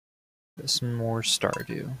Some more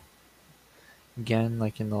Stardew. Again,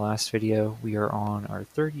 like in the last video, we are on our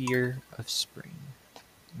third year of spring.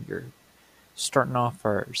 We're starting off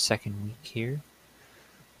our second week here.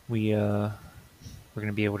 We're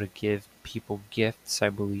gonna be able to give people gifts, I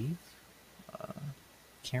believe.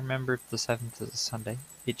 Can't remember if the 7th is a Sunday.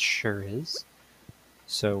 It sure is.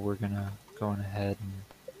 So we're gonna go on ahead and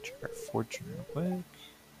check our fortune real quick.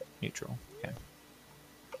 Neutral. Okay.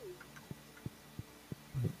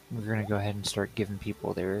 We're gonna go ahead and start giving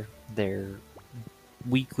people their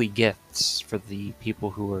weekly gifts for the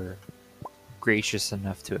people who are gracious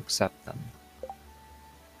enough to accept them.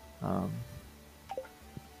 I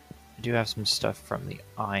do have some stuff from the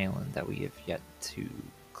island that we have yet to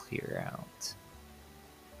clear out. I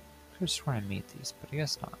could have sworn I made these, but I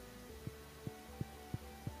guess not.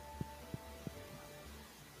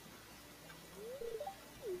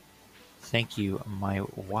 Thank you, my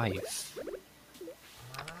wife.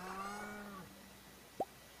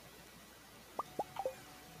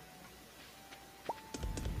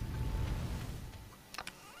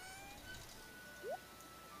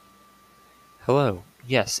 Hello.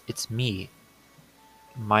 Yes, it's me.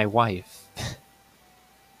 My wife.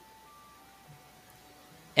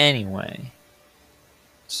 Anyway.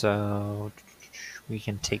 So we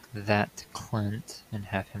can take that to Clint and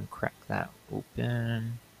have him crack that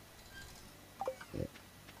open.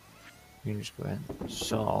 We can just go ahead and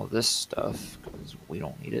sell all this stuff because we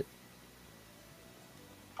don't need it.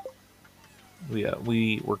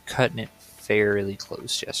 We were cutting it fairly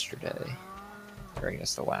close yesterday, or I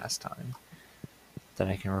guess the last time that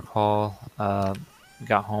I can recall.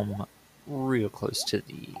 Got home real close to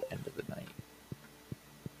the end of the night.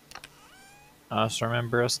 I also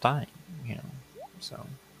remember us dying, so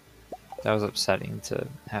that was upsetting to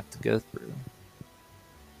have to go through.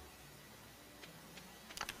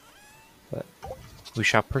 But we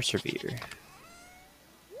shall persevere.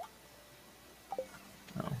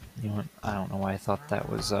 Oh, you know what? I don't know why I thought that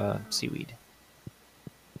was seaweed.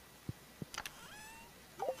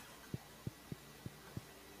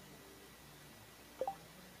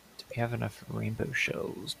 Do we have enough rainbow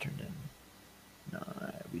shells turned in? No,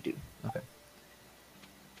 we do. Okay.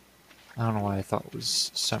 I don't know why I thought it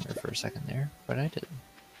was summer for a second there, but I did.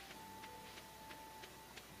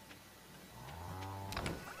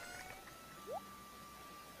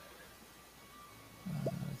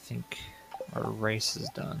 I think our rice is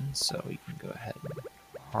done, so we can go ahead and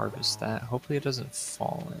harvest that. Hopefully it doesn't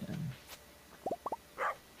fall in.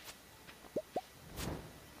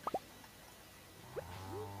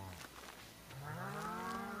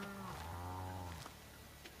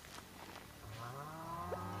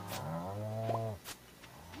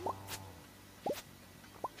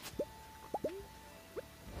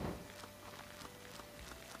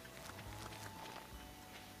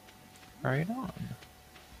 Right on.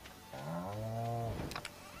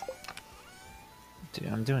 Dude,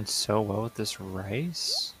 I'm doing so well with this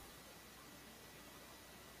rice.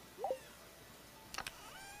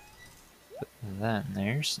 Put that in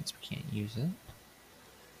there since we can't use it.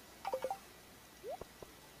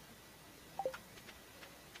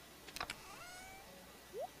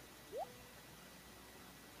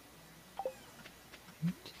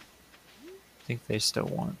 I think they still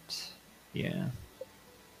want, yeah.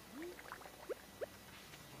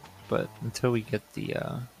 But until we get the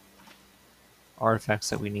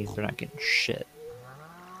artifacts that we need, they're not getting shit.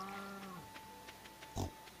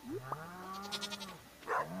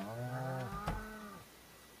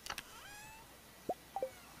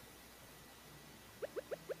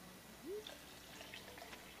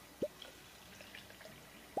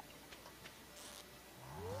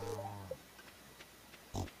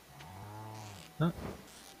 Oh,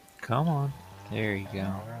 come on. There you go.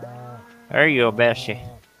 There you go, Bessie.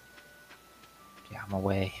 Get out of my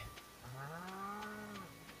way.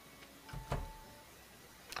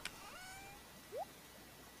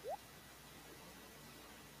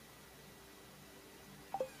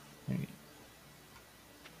 Let me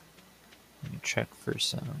check for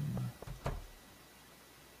some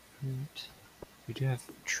fruit. We do have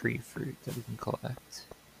tree fruit that we can collect.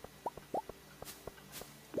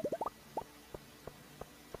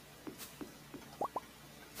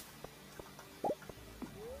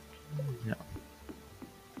 No.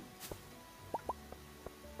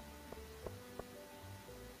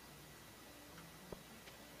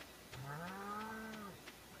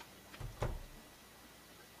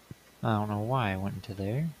 I don't know why I went into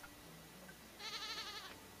there.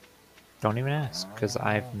 Don't even ask, because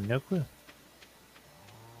I have no clue.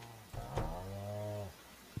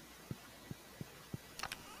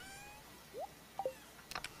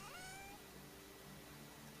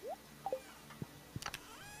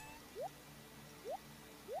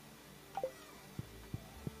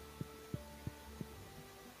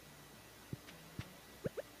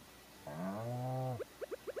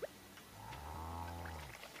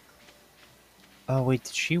 Oh wait,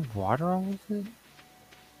 did she water all of it?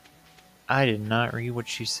 I did not read what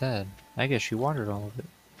she said. I guess she watered all of it.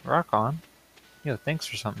 Rock on. Yo, thanks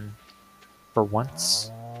for something. For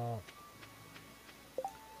once.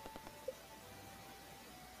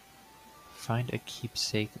 Find a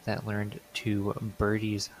keepsake that learned to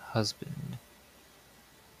Birdie's husband.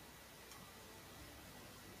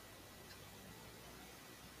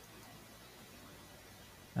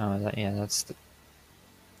 Oh, yeah, that's the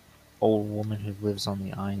old woman who lives on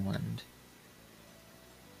the island.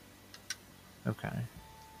 Okay.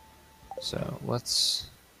 So let's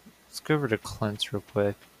go over to Clint's real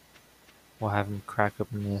quick. We'll have him crack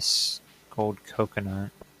open this gold coconut.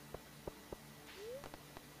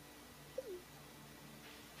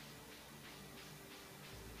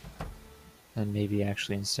 And maybe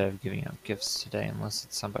actually instead of giving out gifts today, unless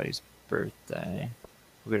it's somebody's birthday,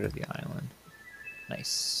 we'll go to the island.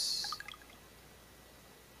 Nice.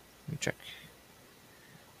 Let me check.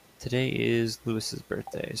 Today is Lewis's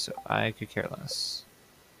birthday, so I could care less.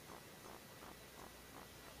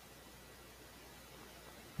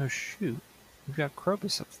 Oh shoot, we've got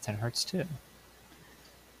Krobus up to 10 hearts too.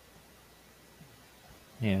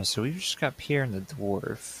 Yeah, so we've just got Pierre and the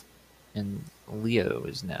dwarf, and Leo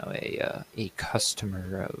is now a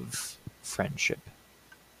customer of friendship.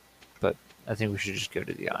 But I think we should just go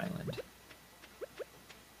to the island.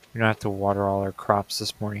 We don't have to water all our crops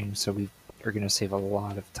this morning, so we are going to save a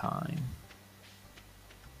lot of time.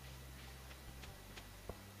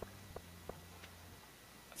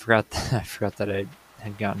 I forgot that I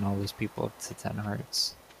had gotten all those people up to 10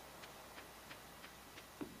 hearts.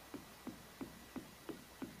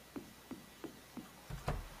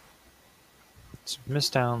 So we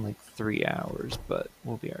missed out on like 3 hours, but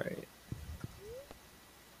we'll be alright.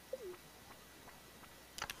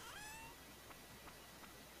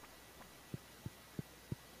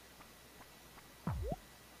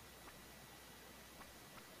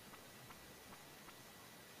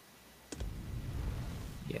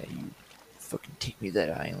 Yeah, you fucking take me to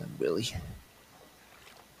that island, Willie.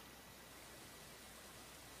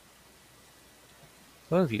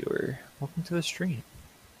 Hello, viewer. Welcome to the stream.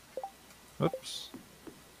 Whoops.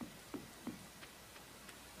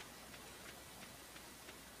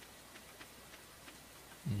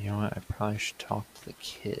 And you know what? I probably should talk to the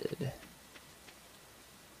kid.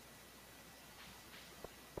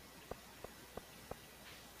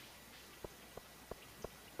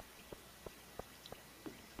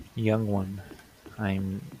 Young one,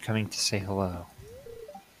 I'm coming to say hello.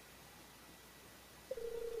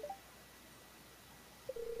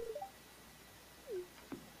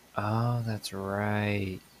 Oh, that's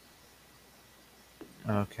right.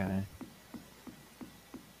 Okay.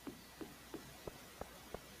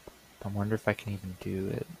 I wonder if I can even do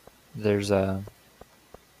it. There's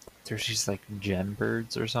these like gem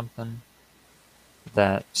birds or something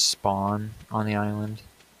that spawn on the island.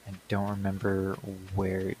 I don't remember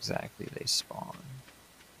where exactly they spawn.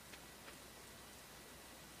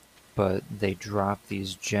 But they drop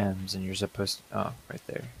these gems and you're supposed to, oh, right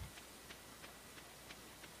there.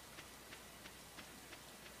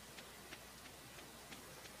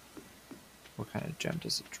 What kind of gem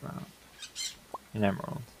does it drop? An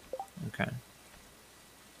emerald. Okay.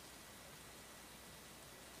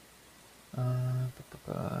 I'm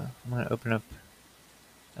gonna open up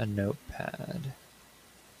a notepad.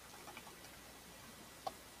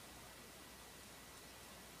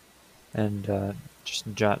 And just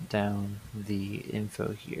jot down the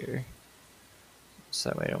info here so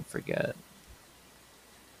that way I don't forget.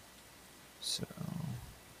 So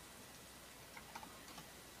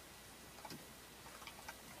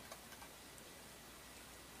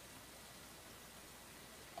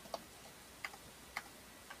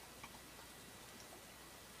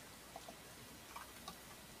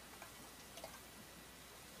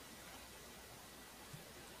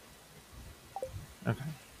okay,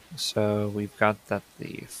 so we've got that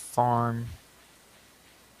the farm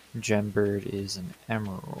gembird is an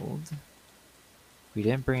emerald. We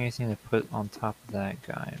didn't bring anything to put on top of that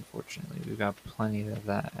guy, unfortunately. We've got plenty of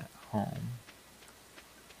that at home.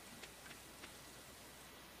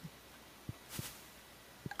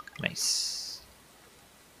 Nice.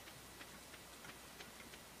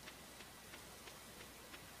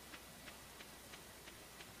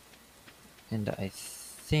 And I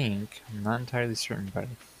think, I'm not entirely certain, but I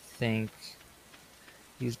think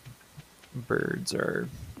these birds are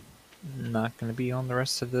not going to be on the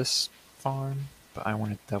rest of this farm, but I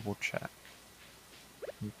want to double check.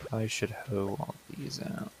 We probably should hoe all these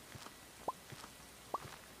out.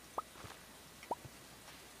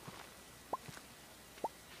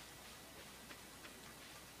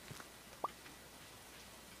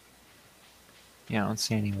 Yeah, I don't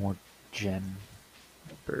see any more gem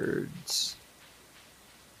birds.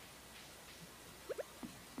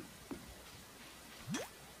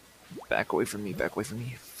 Back away from me, back away from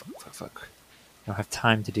me. Fuck, fuck, fuck. I don't have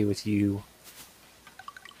time to deal with you.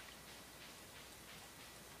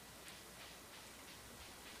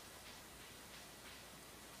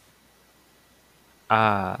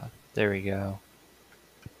 Ah, there we go.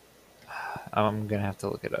 I'm gonna have to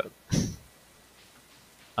look it up.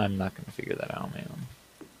 I'm not gonna figure that out on my own.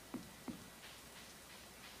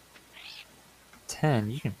 10?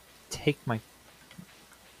 You can take my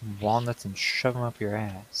walnuts and shove them up your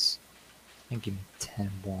ass. And give me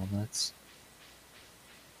 10 walnuts.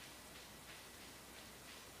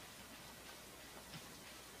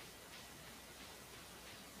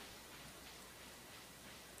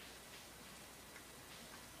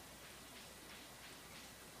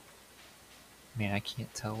 Man, I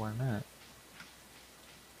can't tell where I'm at.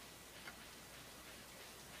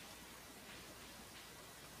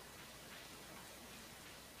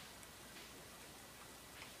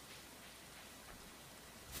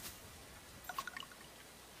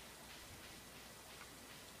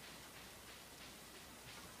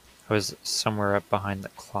 I was somewhere up behind the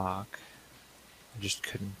clock. I just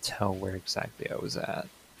couldn't tell where exactly I was at.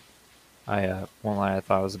 I won't lie, I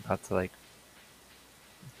thought I was about to like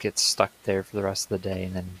get stuck there for the rest of the day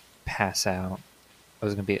and then pass out. I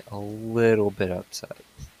was gonna be a little bit upset.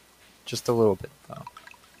 Just a little bit though.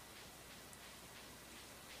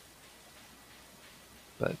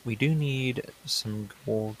 But we do need some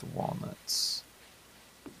gold walnuts.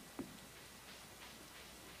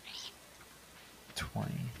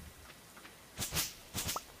 20.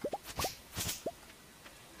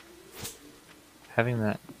 Having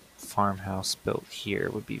that farmhouse built here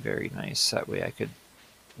would be very nice. That way I could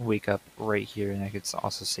wake up right here and I could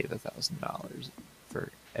also save $1,000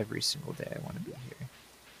 for every single day I want to be here.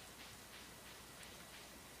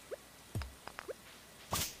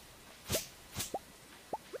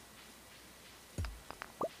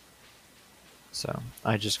 So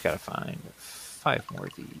I just gotta find 5 more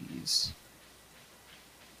of these.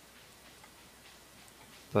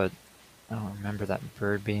 But I don't remember that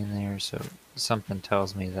bird being there, so something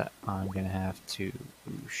tells me that I'm gonna have to...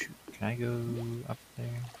 Ooh, shoot. Can I go up there?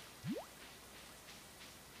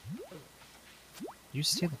 You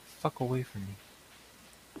stay the fuck away from me.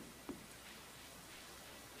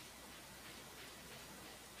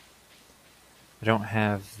 I don't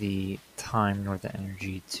have the time nor the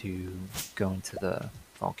energy to go into the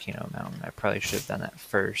volcano mountain. I probably should have done that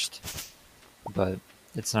first, but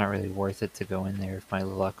it's not really worth it to go in there if my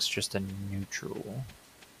luck's just a neutral.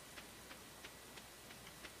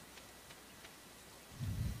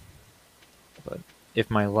 But if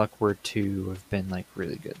my luck were to have been like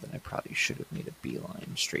really good, then I probably should have made a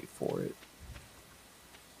beeline straight for it.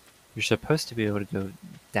 You're supposed to be able to go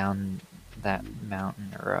down that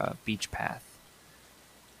mountain or beach path,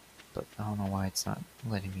 but I don't know why it's not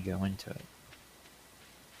letting me go into it.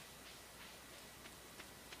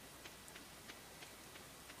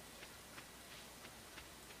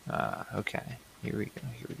 Okay. Here we go,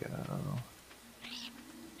 here we go.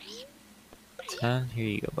 10, here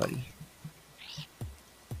you go, buddy.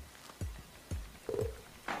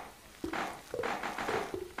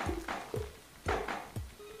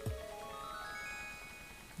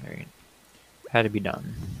 There, had to be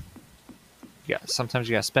done. Yeah, sometimes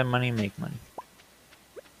you gotta spend money and make money.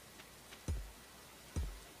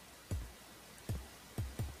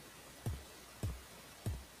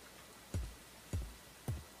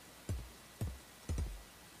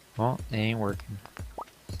 Well, it ain't working.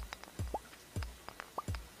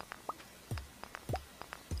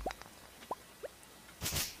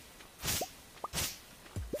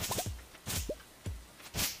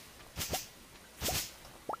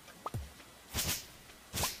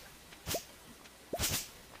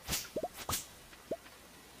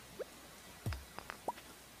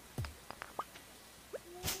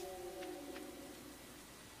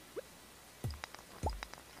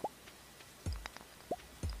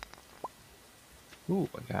 Ooh,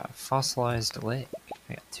 I got a fossilized leg.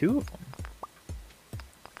 I got 2 of them.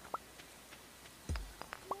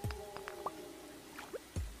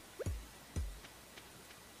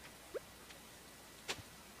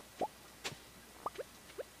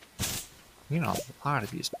 You know, a lot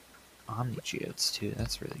of these Omni Geodes too.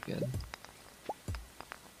 That's really good. I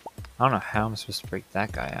don't know how I'm supposed to break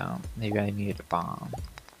that guy out. Maybe I needed a bomb.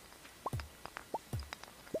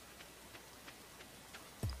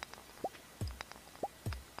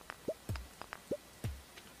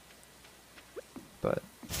 But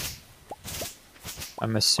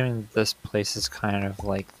I'm assuming this place is kind of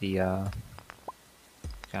like the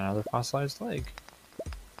got another fossilized leg.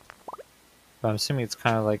 But I'm assuming it's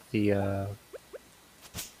kind of like the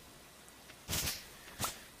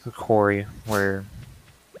quarry, where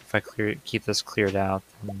if I keep this cleared out,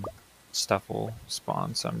 then stuff will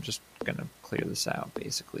spawn. So I'm just gonna clear this out,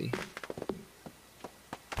 basically.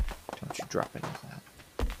 Don't you drop any of that.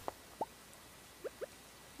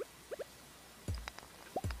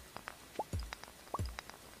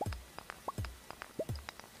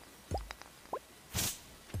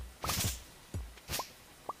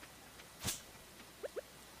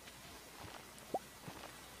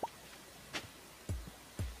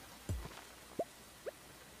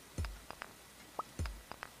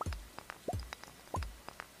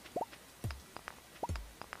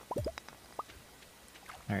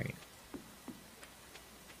 Alright.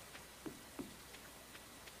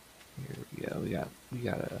 Here we go. We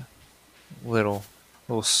got a little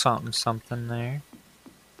something there.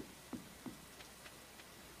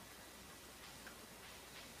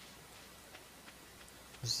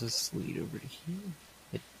 Does this lead over to here?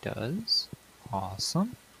 It does.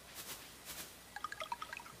 Awesome.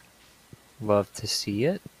 Love to see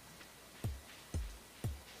it.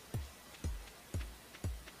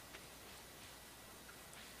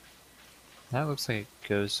 That looks like it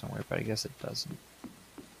goes somewhere, but I guess it doesn't.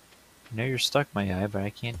 I know you're stuck, my guy, but I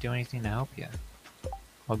can't do anything to help you.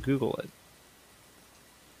 I'll Google it.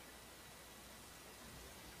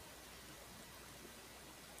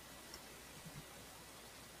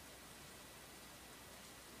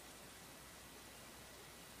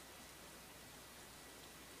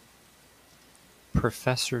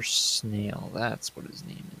 Professor Snail, that's what his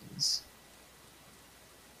name is.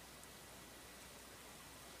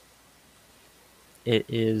 It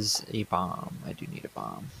is a bomb. I do need a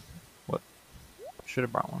bomb. What? Should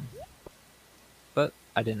have brought one. But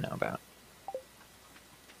I didn't know about it.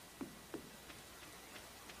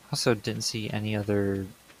 Also didn't see any other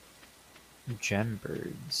gem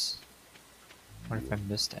birds. What if I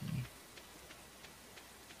missed any?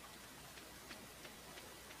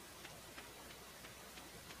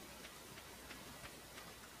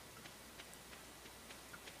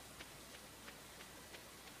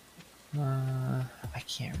 I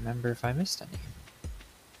can't remember if I missed any. I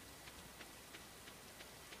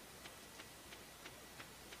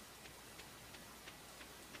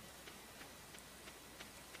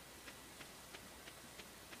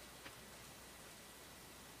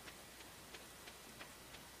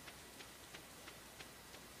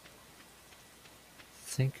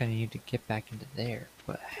think I need to get back into there,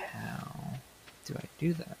 but how do I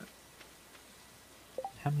do that?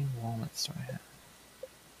 How many walnuts do I have?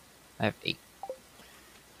 I have 8.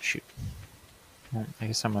 Shoot. Well, I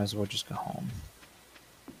guess I might as well just go home.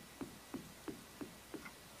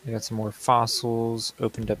 I got some more fossils,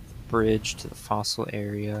 opened up the bridge to the fossil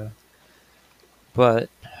area, but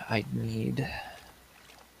I need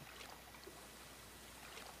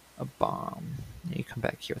a bomb. You come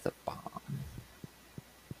back here with a bomb.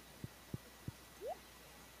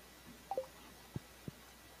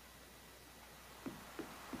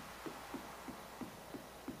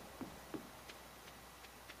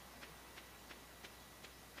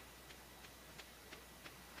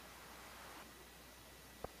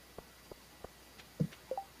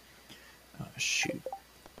 Oh, shoot.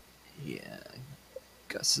 Yeah,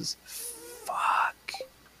 Gus is... Fuck.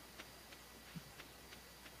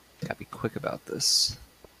 Gotta be quick about this.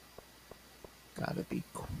 Gotta be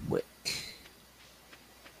quick.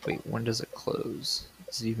 Wait, when does it close?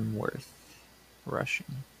 Is it even worth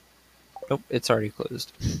rushing? Nope, it's already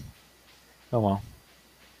closed. Oh well.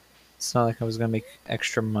 It's not like I was gonna make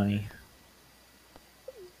extra money.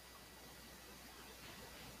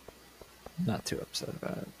 Not too upset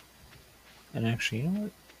about it. And actually, you know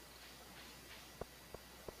what?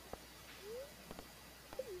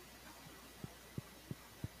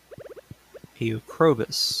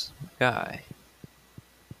 Eucrobus, guy.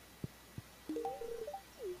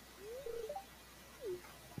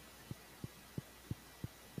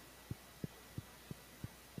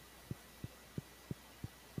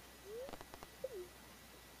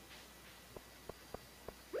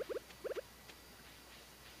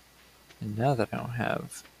 And now that I don't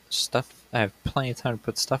have stuff, I have plenty of time to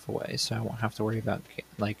put stuff away, so I won't have to worry about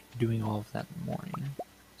like doing all of that in the morning.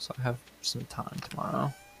 So I have some time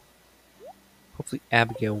tomorrow. Hopefully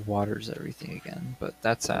Abigail waters everything again, but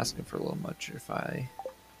that's asking for a little much if I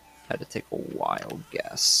had to take a wild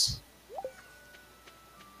guess.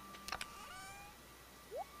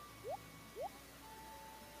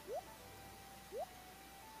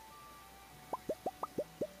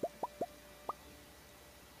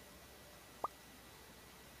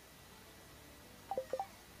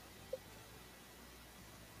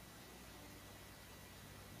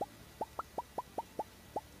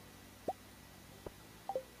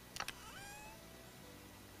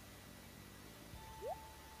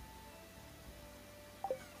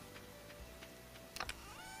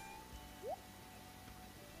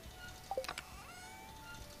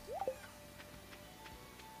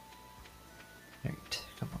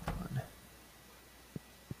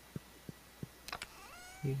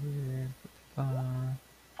 here. Got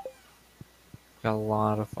a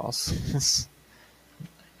lot of fossils.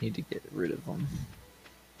 Need to get rid of them.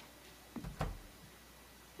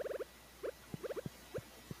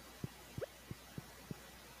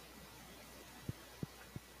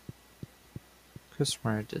 Could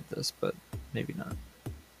swear I did this, but maybe not.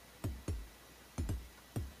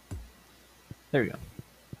 There we go.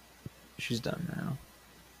 She's done now.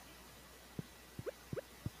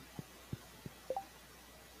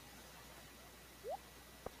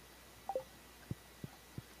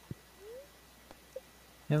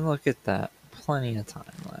 And look at that. Plenty of time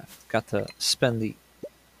left. Got to spend the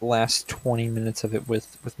last 20 minutes of it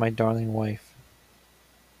with my darling wife.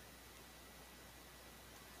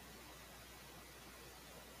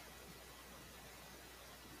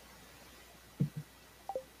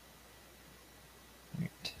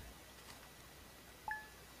 Right.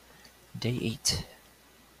 Day 8.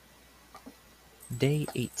 Day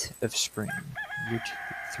 8 of spring. Year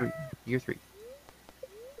 3. Year 3.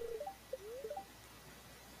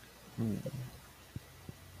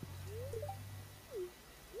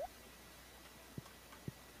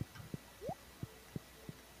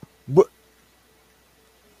 What?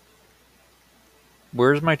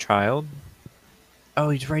 Where's my child? Oh,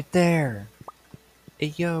 he's right there.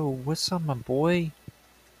 Hey, yo, what's up, my boy?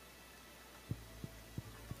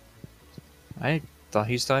 I thought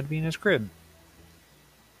he still had to be in his crib.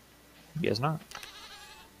 He is not.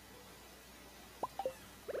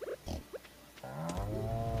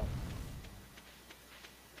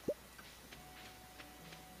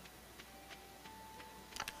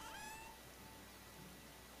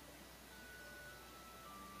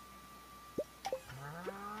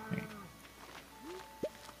 Wait.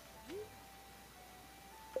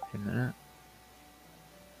 Wait a minute.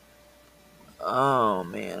 Oh,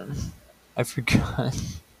 man. I forgot.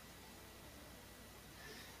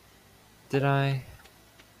 Did I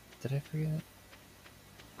forget?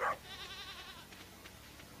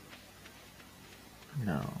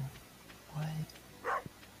 No. What?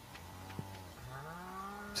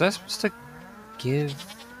 Was I supposed to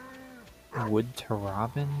give wood to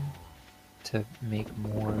Robin to make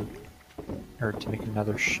more, or to make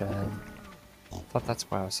another shed? I thought that's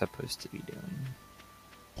what I was supposed to be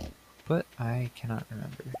doing. But I cannot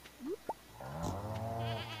remember.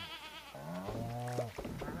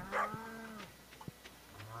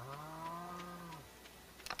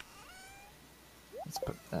 Let's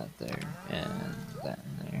put that there, and that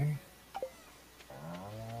in there.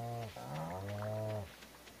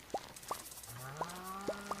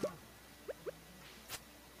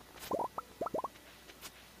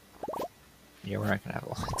 Yeah, we're not gonna have a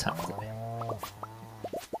lot of time today.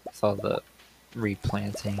 With all the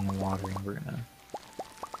replanting and watering, we're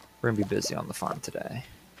gonna be busy on the farm today.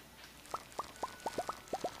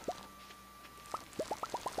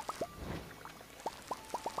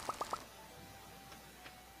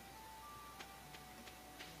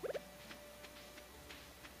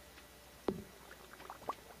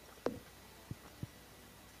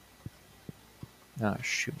 Oh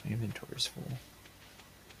shoot, my inventory's full.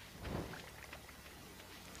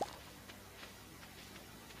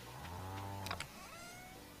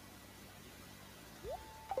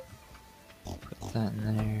 Put that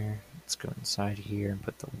in there. Let's go inside here and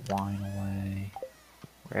put the wine away.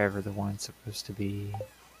 Wherever the wine's supposed to be.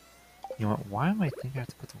 You know what, why am I thinking I have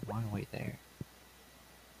to put the wine away there?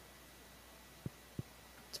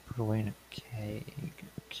 Let's put it away in a keg,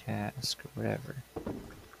 or cask, or whatever.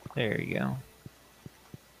 There you go.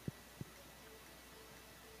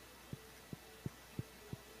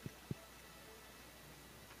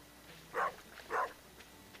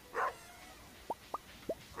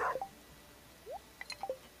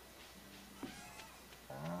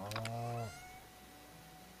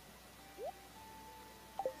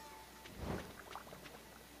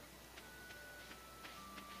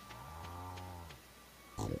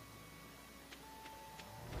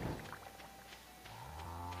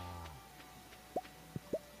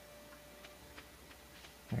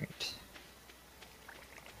 Alright.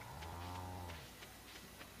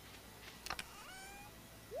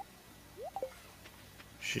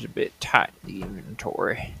 She's a bit tight, the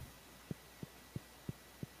inventory.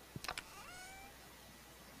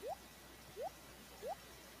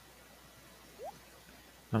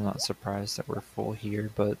 I'm not surprised that we're full here,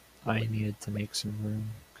 but I needed to make some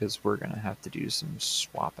room because we're gonna have to do some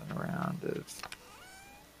swapping around of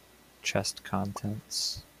chest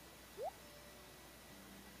contents.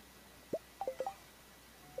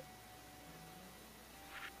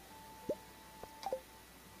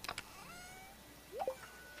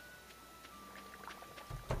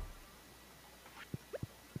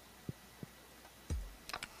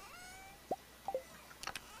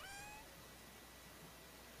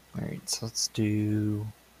 So let's do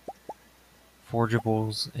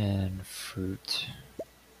forageables and fruit.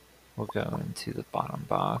 We'll go into the bottom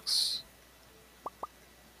box.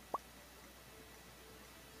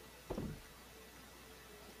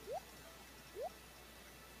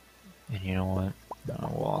 And you know what?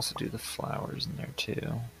 We'll also do the flowers in there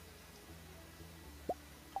too.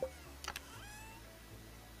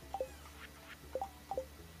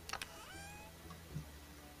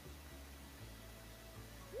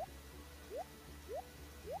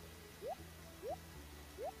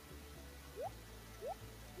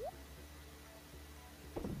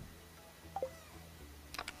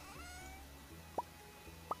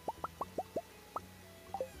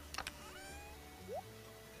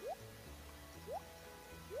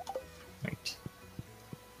 Right.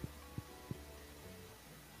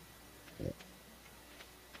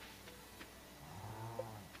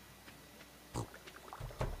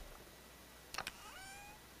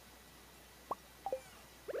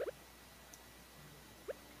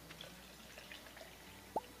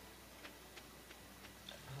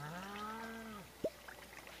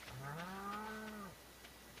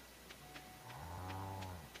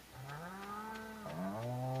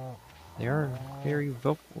 They are very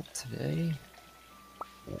vocal today.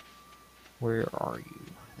 Where are you?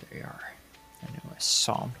 There you are. I know I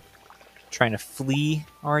saw them. Trying to flee,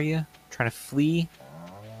 are you? Trying to flee?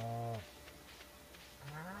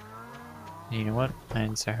 And you know what? I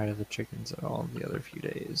didn't say hi to the chickens at all the other few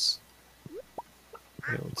days.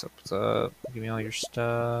 Hey, what's up, what's up? Give me all your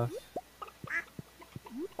stuff.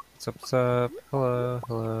 What's up, what's up? Hello,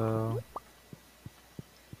 hello.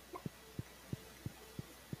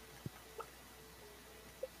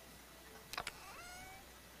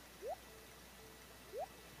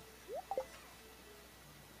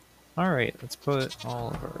 Alright, let's put all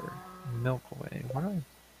of our milk away.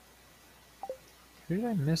 Who did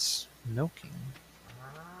I miss milking?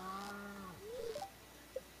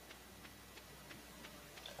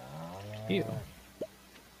 You.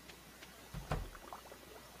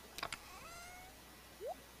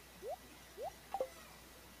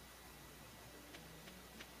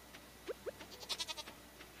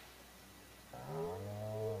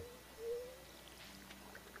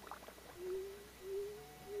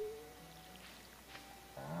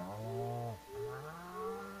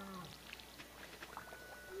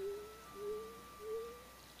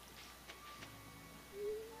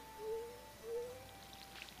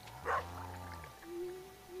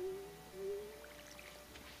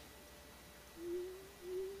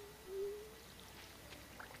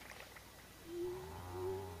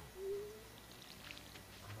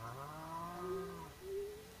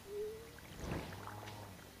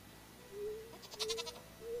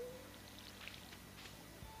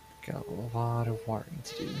 Got a lot of watering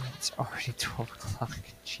to do. It's already 12 o'clock.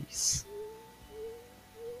 Jeez.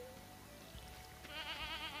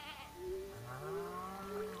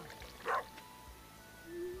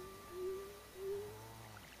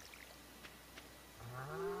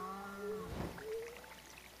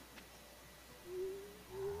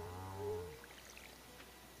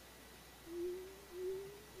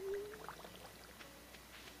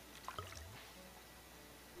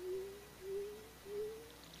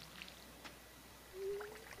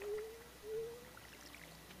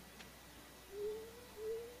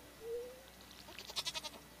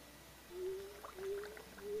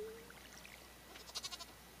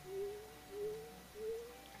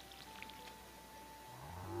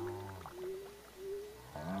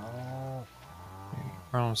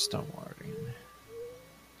 We're almost done watering.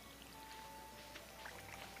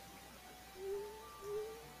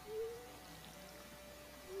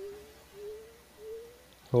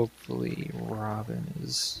 Hopefully Robin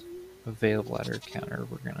is available at her counter.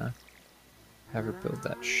 We're gonna have her build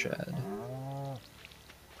that shed.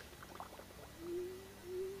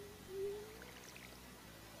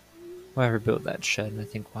 We'll have her build that shed, and I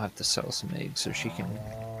think we'll have to sell some eggs so she can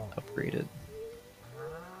upgrade it.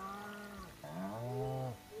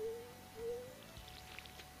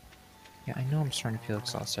 Yeah, I know I'm starting to feel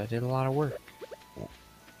exhausted. I did a lot of work.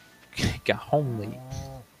 Got home late.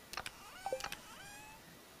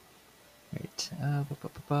 Right,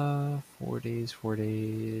 4 days, 4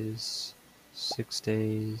 days, 6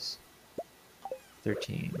 days,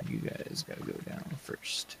 13. You guys gotta go down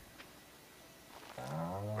first.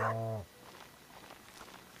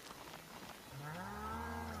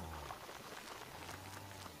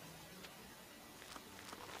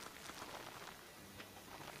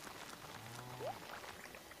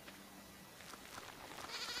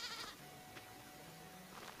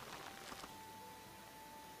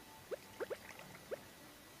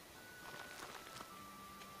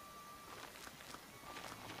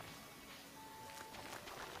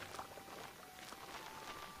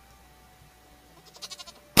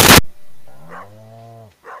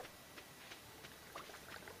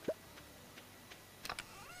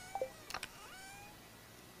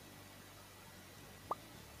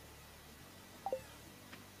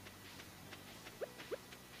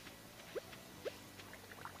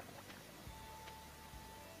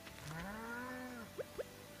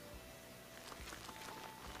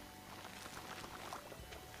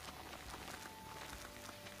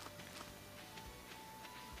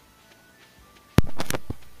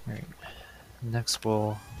 Alright, next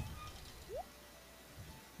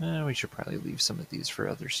we should probably leave some of these for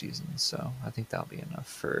other seasons, so I think that'll be enough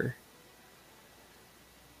for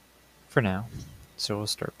now. So we'll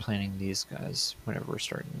start planting these guys whenever we're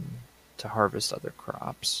starting to harvest other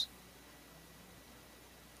crops.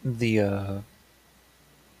 The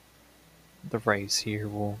rice here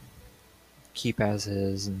will keep as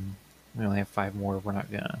is, and we only have 5 more. We're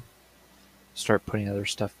not gonna start putting other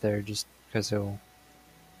stuff there just because it'll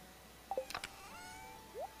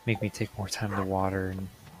make me take more time to water, and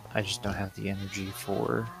I just don't have the energy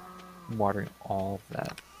for watering all of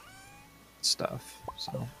that stuff.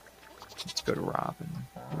 So let's go to Robin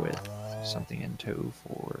with something in tow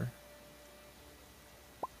for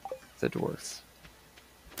the dwarf.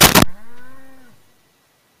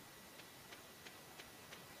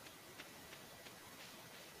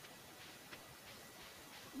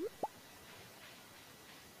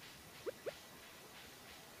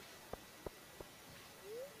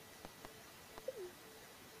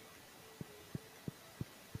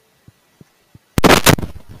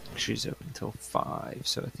 She's open until 5,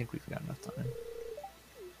 so I think we've got enough time.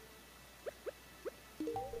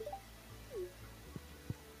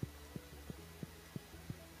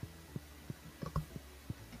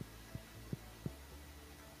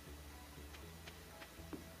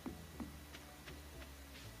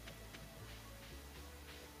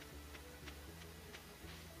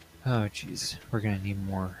 Oh jeez, we're gonna need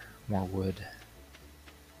more wood.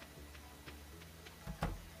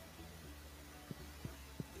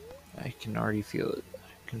 I can already feel it.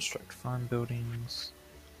 Construct farm buildings.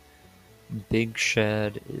 Big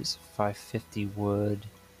shed is 550 wood.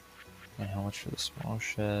 And how much for the small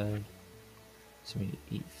shed? So we need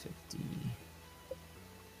 850.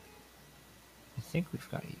 I think we've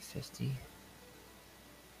got 850.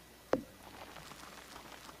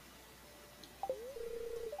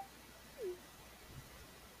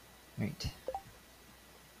 Right.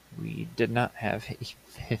 We did not have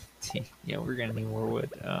 850. Yeah, we're gonna need more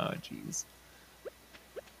wood. Oh, jeez.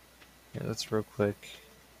 Yeah, let's real quick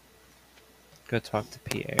go talk to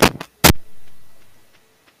Pierre.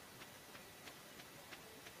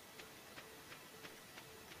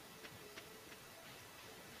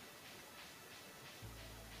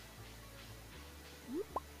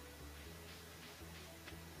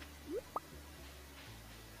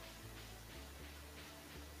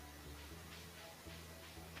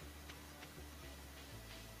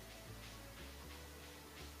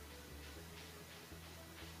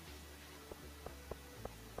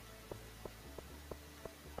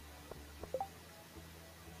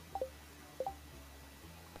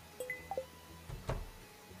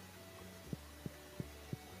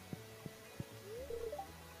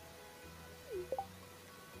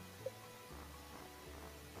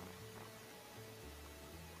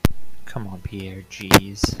 Come on, Pierre,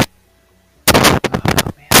 jeez. Oh,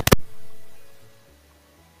 man.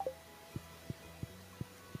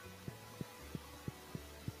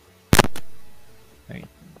 Right.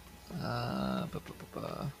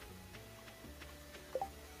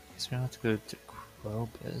 Guess we don't have to go to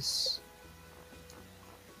Krobus.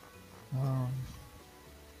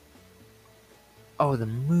 Oh, the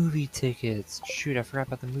movie tickets! Shoot, I forgot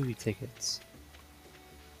about the movie tickets.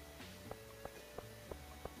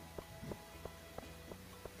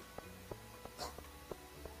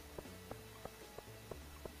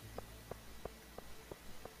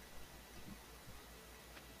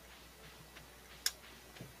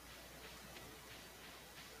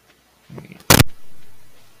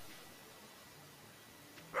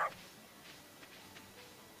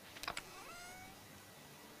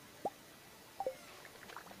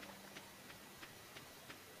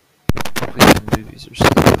 Hopefully the movies are still.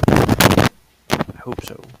 I hope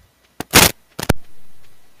so.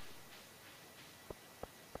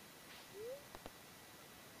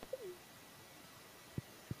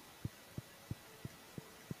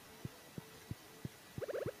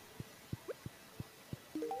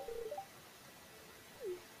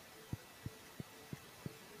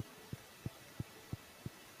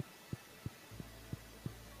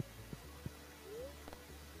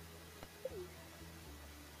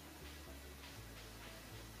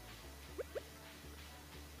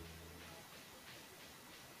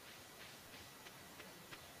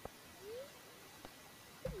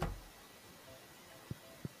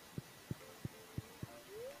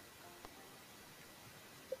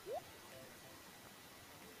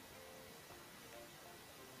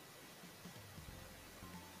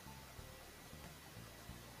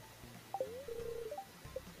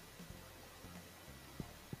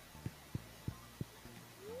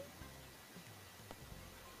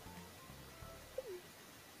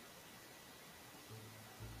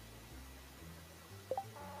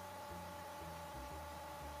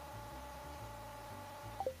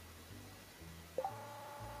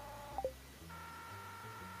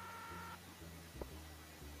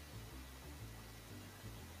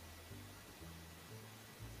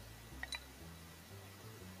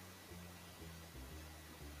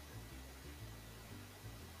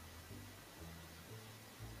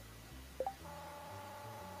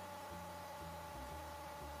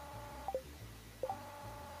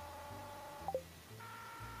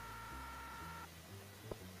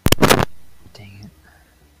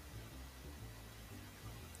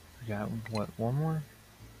 got, what, one more?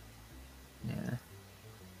 Yeah.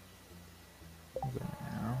 We'll go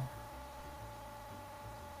now.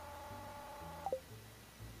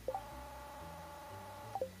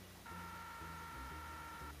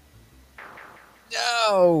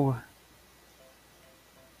 No!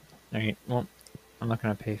 Alright, well, I'm not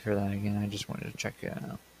gonna pay for that again. I just wanted to check it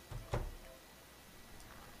out.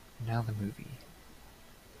 Now the movie.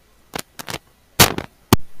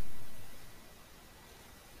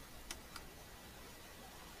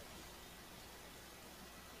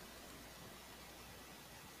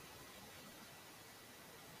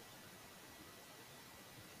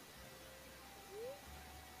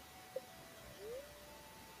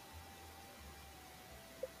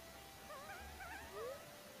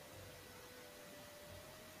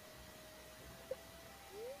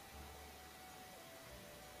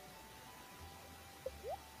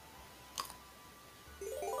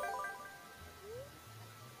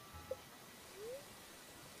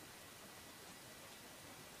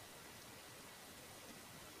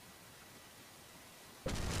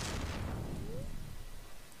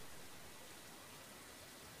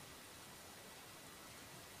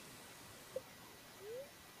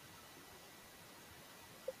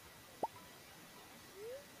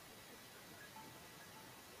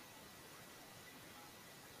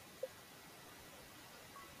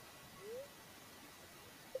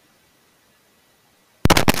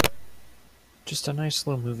 Just a nice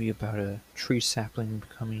little movie about a tree sapling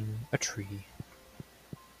becoming a tree.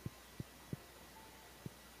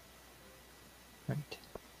 Right.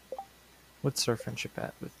 What's our friendship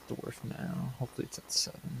at with Dwarf now? Hopefully it's at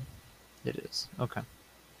 7. It is. Okay.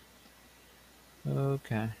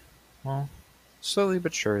 Okay. Well, slowly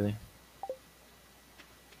but surely.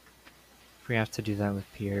 If we have to do that with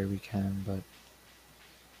Pierre, we can, but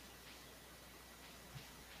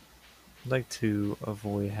I'd like to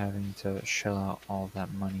avoid having to shell out all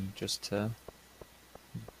that money just to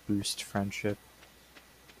boost friendship.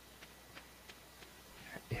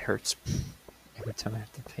 It hurts every time I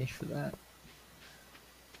have to pay for that.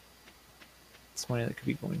 It's money that could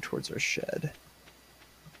be going towards our shed.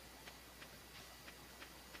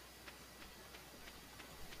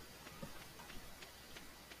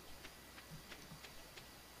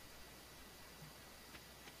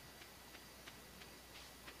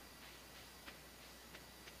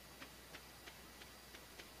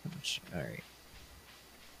 Alright.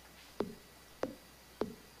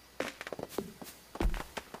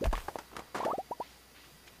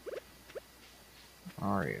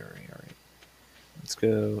 Alright. Let's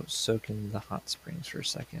go soak in the hot springs for a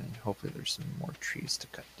second. Hopefully there's some more trees to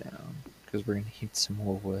cut down, because we're going to need some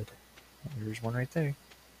more wood. There's one right there.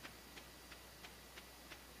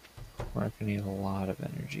 We're not going to need a lot of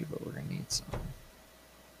energy, but we're going to need some.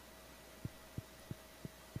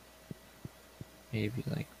 Maybe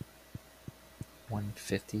like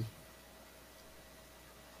 150. I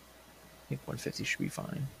think 150 should be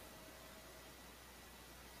fine.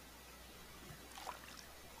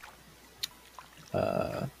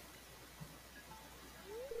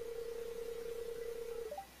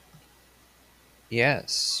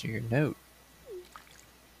 Yes, your note.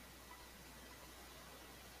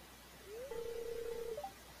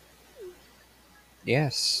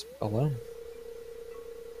 Yes, alone.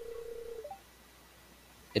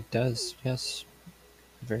 It does, yes.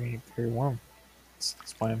 Very, very warm.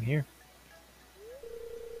 That's why I'm here.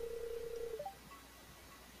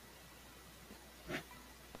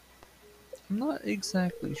 I'm not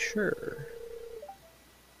exactly sure.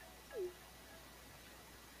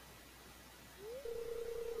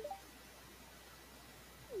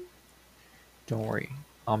 Don't worry,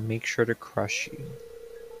 I'll make sure to crush you.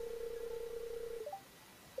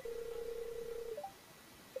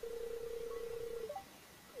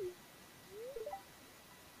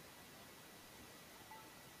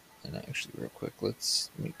 And actually, real quick, let's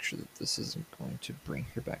make sure that this isn't going to bring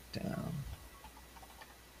her back down.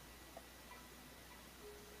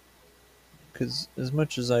 Because as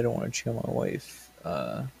much as I don't want to kill my wife,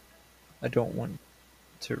 I don't want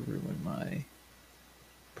to ruin my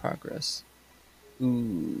progress.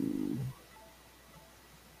 Ooh.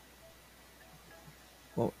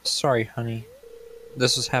 Well, sorry, honey.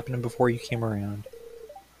 This was happening before you came around.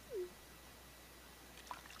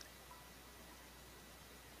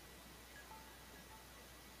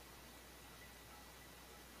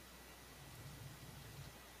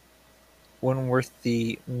 One worth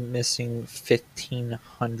the missing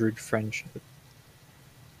 1,500 friendship.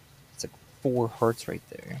 It's like 4 hearts right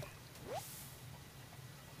there.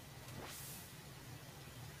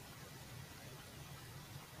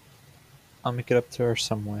 I'll make it up to her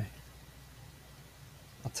some way.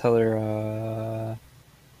 I'll tell her,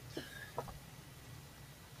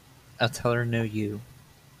 I'll tell her no you.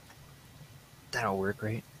 That'll work,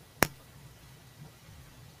 right?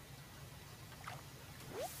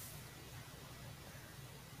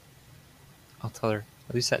 I'll tell her,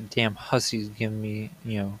 at least that damn hussy's giving me,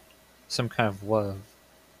 some kind of love.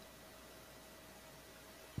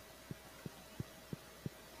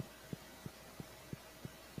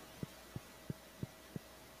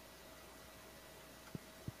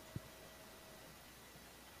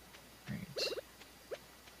 Right.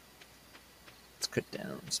 Let's cut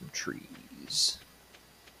down some trees.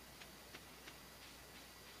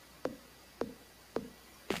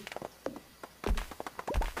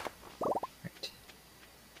 Right.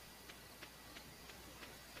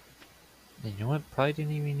 And you know what? Probably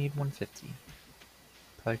didn't even need 150.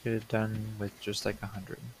 Probably could have done with just like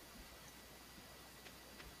 100.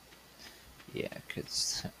 Yeah,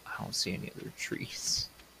 because I don't see any other trees.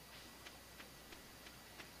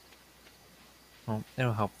 Well,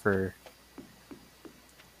 it'll help for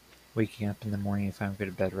waking up in the morning if I don't go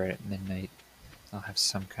to bed right at midnight. I'll have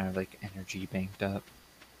some kind of like energy banked up.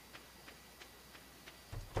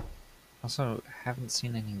 Also, haven't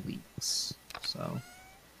seen any leaks, so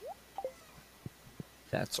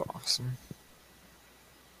that's awesome.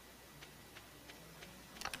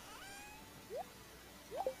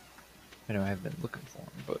 I know I've been looking for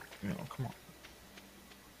them, but come on.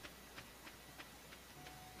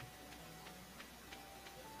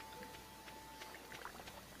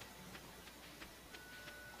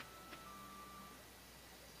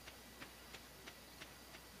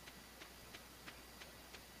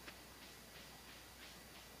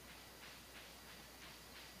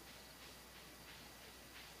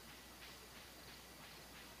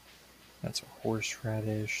 That's a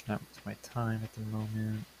horseradish, not worth my time at the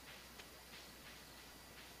moment.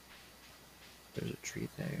 There's a tree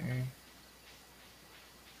there.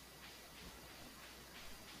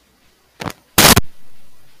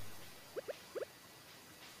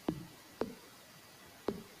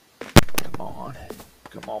 Come on.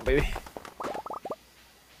 Come on, baby.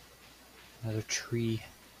 Another tree.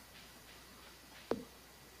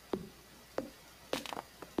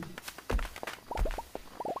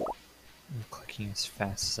 I'm clicking as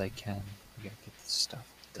fast as I can. We gotta get this stuff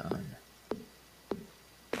done.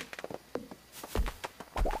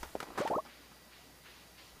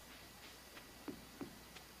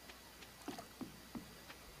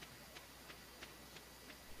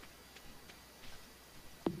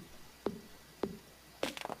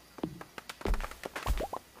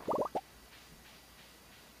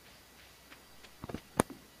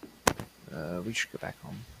 We should go back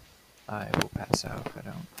home. I will pass out if I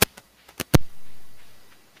don't.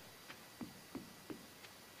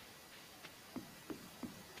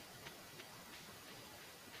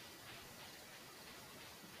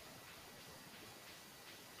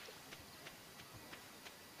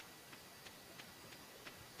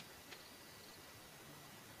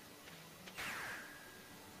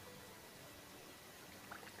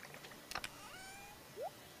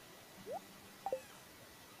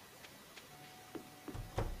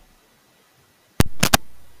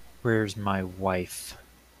 Where's my wife?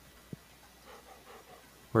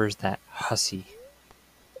 Where's that hussy?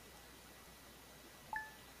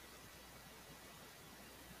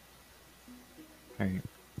 Alright.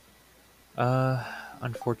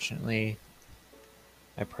 Unfortunately,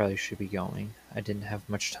 I probably should be going. I didn't have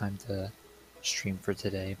much time to stream for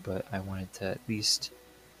today, but I wanted to at least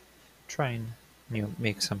try and,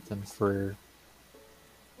 make something for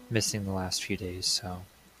missing the last few days. So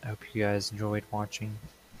I hope you guys enjoyed watching.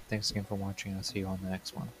 Thanks again for watching. I'll see you on the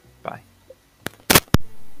next one. Bye.